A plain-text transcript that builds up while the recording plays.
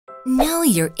Know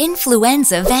your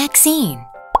influenza vaccine.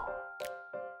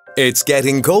 It's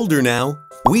getting colder now.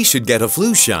 We should get a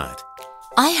flu shot.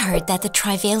 I heard that the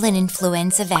trivalent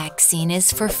influenza vaccine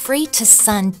is for free to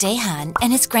son Dehan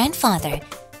and his grandfather.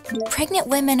 Pregnant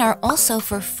women are also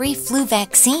for free flu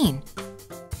vaccine.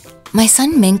 My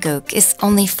son Minguk is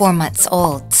only 4 months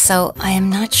old, so I am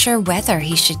not sure whether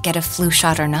he should get a flu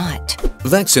shot or not.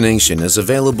 Vaccination is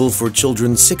available for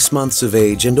children 6 months of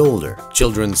age and older.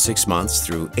 Children 6 months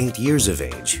through 8 years of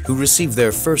age who receive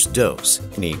their first dose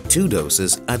need 2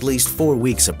 doses at least 4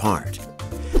 weeks apart.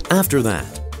 After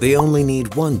that, they only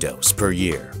need 1 dose per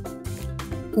year.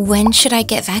 When should I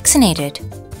get vaccinated?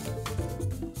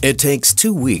 It takes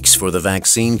 2 weeks for the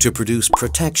vaccine to produce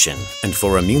protection and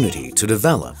for immunity to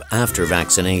develop after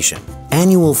vaccination.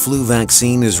 Annual flu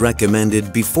vaccine is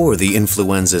recommended before the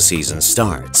influenza season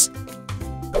starts.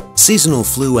 Seasonal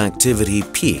flu activity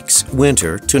peaks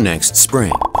winter to next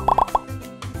spring.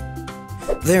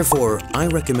 Therefore, I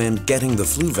recommend getting the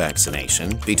flu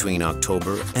vaccination between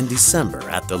October and December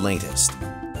at the latest.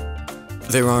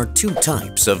 There are 2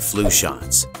 types of flu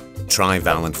shots: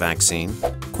 trivalent vaccine,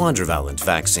 quadrivalent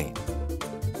vaccine.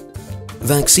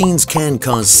 Vaccines can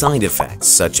cause side effects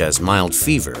such as mild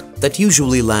fever that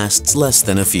usually lasts less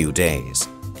than a few days.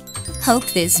 Hope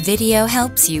this video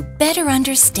helps you better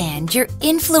understand your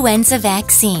influenza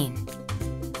vaccine.